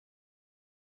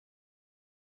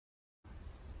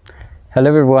Hello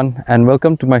everyone and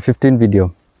welcome to my 15th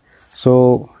video.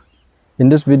 So in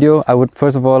this video I would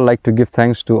first of all like to give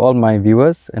thanks to all my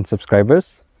viewers and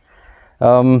subscribers.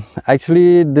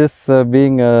 Actually this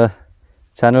being a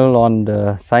channel on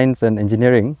the science and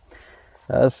engineering,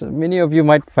 so many of you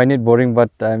might find it boring, but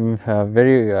I'm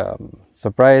very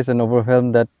surprised and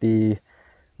overwhelmed that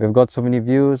we've got so many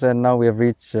views, and now we have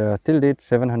reached till date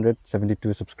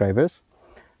 772 subscribers.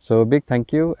 So big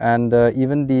thank you. And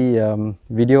even the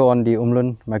video on the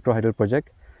Umlun microhydel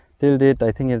project, till date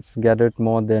I think it's gathered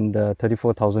more than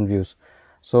 34,000 views.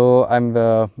 So I'm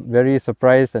very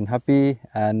surprised and happy,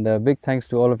 and big thanks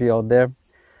to all of you out there.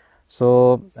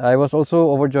 So I was also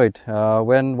overjoyed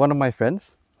when one of my friends,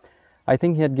 I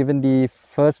think he had given the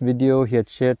first video he had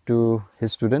shared to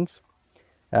his students,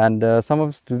 and some of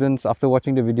the students, after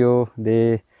watching the video,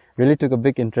 they really took a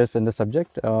big interest in the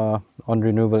subject on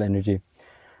renewable energy.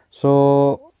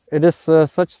 So it is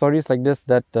such stories like this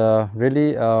that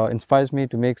really inspires me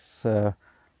to make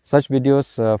such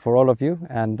videos for all of you,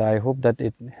 and I hope that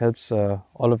it helps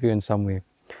all of you in some way.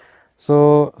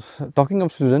 So talking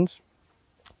of students,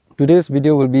 today's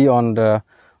video will be on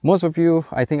most of you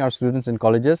I think are students in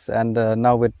colleges, and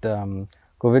now with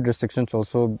COVID restrictions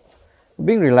also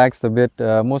being relaxed a bit,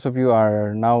 most of you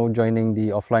are now joining the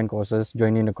offline courses,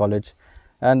 joining the college,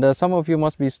 and some of you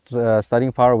must be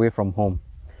studying far away from home.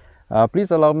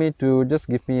 Please allow me to just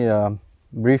give me a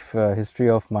brief history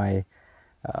of my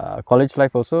college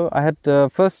life also. I had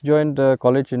first joined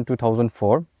college in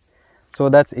 2004, so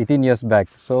that's 18 years back,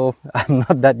 so I'm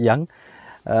not that young.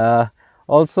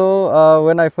 Also,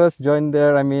 when I first joined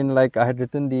there, I mean, like, I had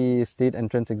written the state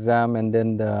entrance exam, and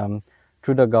then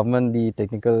through the government, the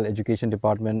technical education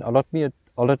department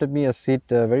allotted me a seat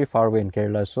very far away in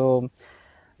Kerala. So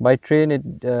by train it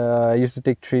used to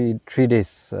take three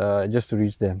days just to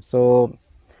reach there. So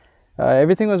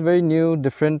everything was very new,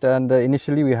 different, and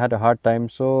initially we had a hard time.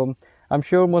 So I'm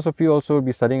sure most of you also will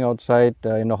be studying outside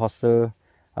in a hostel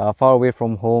far away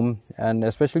from home, and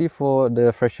especially for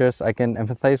the freshers, I can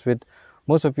empathize with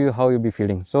most of you how you'll be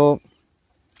feeling. So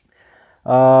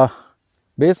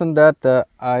based on that,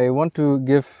 I want to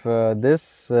give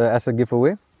this as a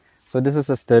giveaway. So this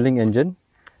is a Stirling engine,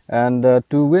 and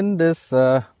to win this,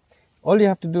 all you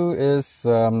have to do is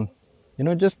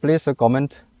just place a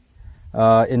comment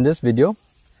in this video,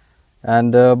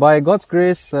 and by God's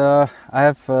grace I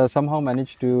have somehow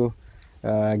managed to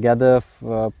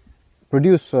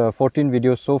produce 14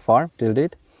 videos so far till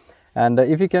date. And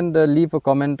if you can leave a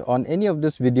comment on any of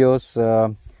these videos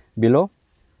below,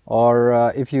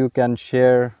 or if you can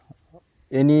share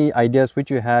any ideas which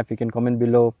you have, you can comment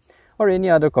below, or any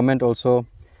other comment also,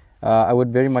 I would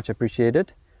very much appreciate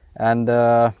it. And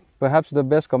perhaps the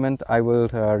best comment I will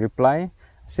reply,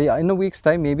 say in a week's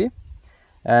time maybe,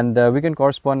 and we can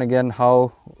correspond again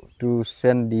how to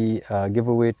send the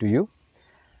giveaway to you,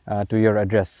 to your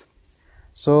address.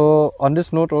 So on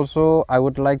this note also, I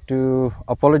would like to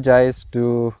apologize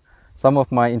to some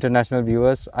of my international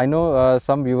viewers. I know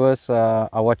some viewers are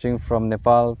watching from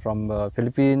Nepal, from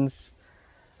Philippines,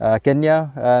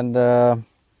 Kenya, and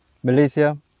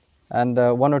Malaysia, and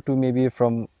one or two maybe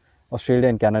from Australia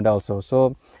and Canada also.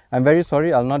 So I'm very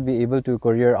sorry, I'll not be able to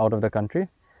courier out of the country,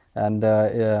 and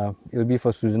it will be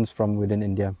for students from within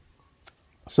India.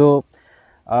 So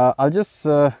I'll just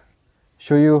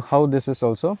show you how this is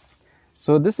also.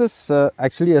 So this is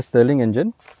actually a Stirling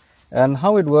engine, and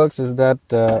how it works is that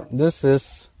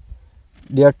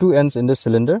there are two ends in this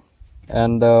cylinder,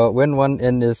 and when one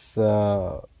end is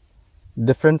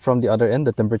different from the other end,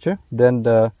 the temperature, then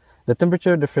the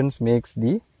temperature difference makes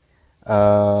the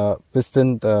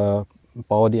piston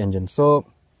power the engine. So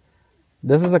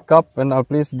this is a cup, and I'll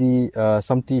place the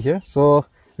some tea here. So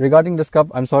regarding this cup,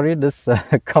 I'm sorry, this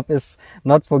cup is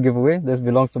not for giveaway. This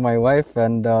belongs to my wife,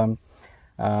 and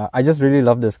I just really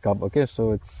love this cup. Okay,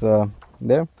 so it's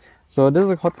there. So this is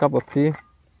a hot cup of tea,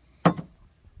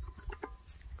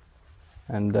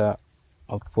 and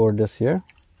I'll pour this here.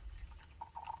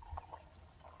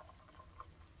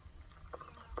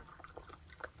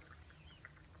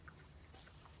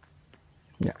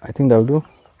 Yeah, I think that'll do.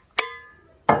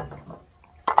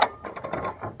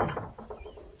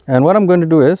 And what I'm going to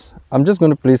do is, I'm just going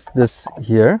to place this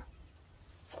here.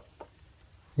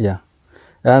 Yeah,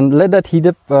 and let that heat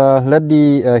up, let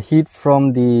the heat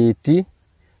from the tea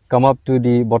come up to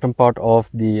the bottom part of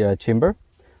the chamber.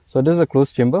 So this is a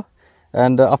closed chamber,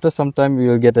 and after some time we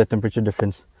will get a temperature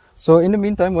difference. So in the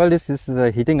meantime, while this is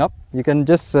heating up, you can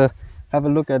just have a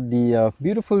look at the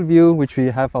beautiful view which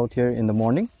we have out here in the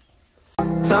morning.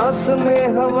 सांस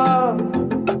में हवा,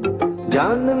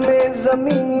 जान में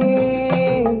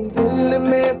ज़मीन, दिल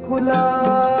में खुला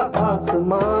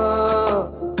आसमान।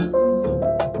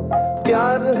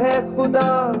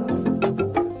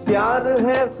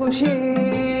 खुशी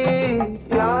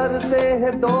प्यार से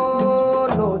है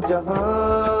दोनों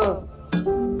जहां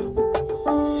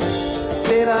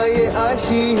तेरा ये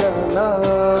आशियाना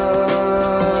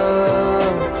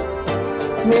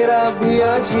मेरा भी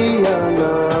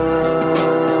आशियाना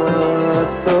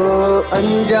तो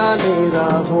अनजाने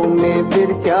राहों में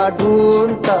फिर क्या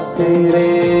ढूंढता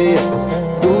तेरे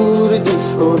दूर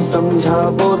जिसको समझा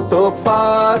वो तो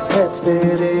पास है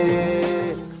तेरे.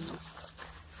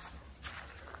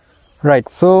 Right,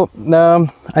 so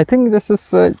I think this is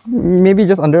maybe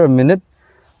just under a minute,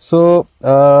 so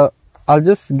I'll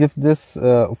just give this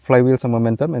flywheel some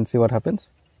momentum and see what happens.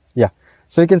 Yeah,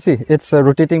 so you can see it's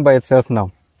rotating by itself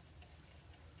now.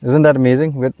 Isn't that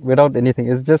amazing? Without anything,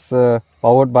 it's just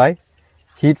powered by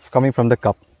heat coming from the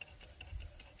cup.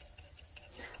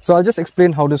 So I'll just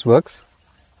explain how this works.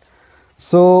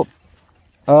 So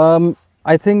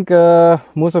I think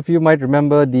most of you might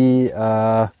remember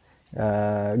the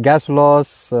gas laws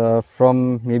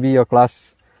from maybe your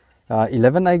class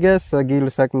 11, I guess,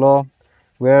 Gay-Lussac law,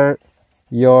 where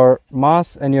your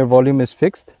mass and your volume is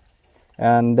fixed,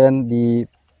 and then the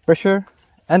pressure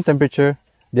and temperature,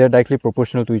 they are directly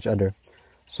proportional to each other.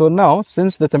 So now,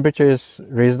 since the temperature is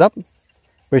raised up,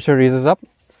 pressure raises up,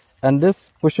 and this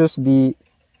pushes the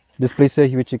displacer,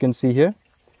 which you can see here.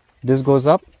 This goes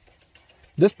up,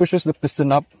 this pushes the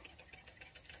piston up,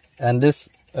 and this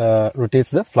rotates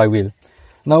the flywheel.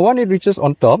 Now when it reaches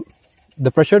on top,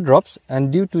 the pressure drops,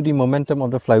 and due to the momentum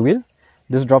of the flywheel,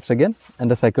 this drops again and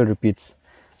the cycle repeats.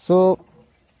 So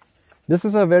this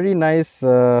is a very nice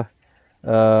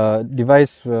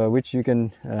device which you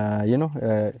can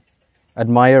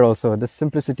admire also, the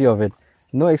simplicity of it.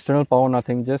 No external power,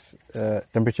 nothing, just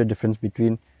temperature difference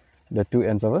between the two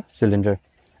ends of a cylinder.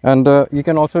 And you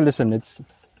can also listen, it's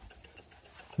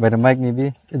by the mic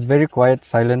maybe, it's very quiet,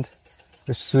 silent,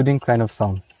 a soothing kind of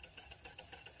sound.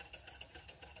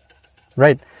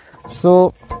 Right,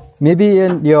 so maybe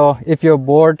if you're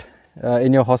bored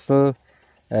in your hostel,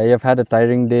 you've had a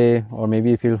tiring day, or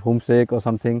maybe you feel homesick or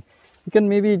something, you can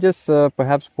maybe just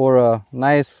perhaps pour a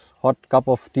nice hot cup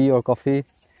of tea or coffee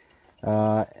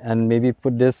and maybe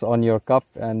put this on your cup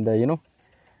and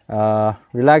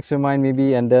relax your mind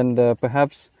maybe, and then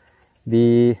perhaps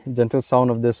the gentle sound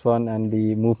of this one and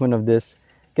the movement of this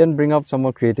can bring up some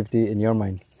more creativity in your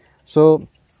mind. So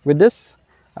with this,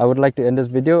 I would like to end this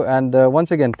video, and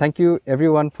once again, thank you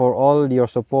everyone for all your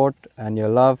support and your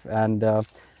love, and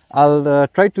I'll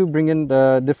try to bring in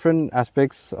the different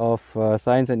aspects of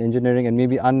science and engineering, and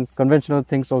maybe unconventional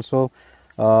things also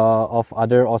of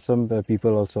other awesome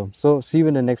people also. So see you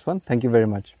in the next one. Thank you very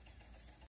much.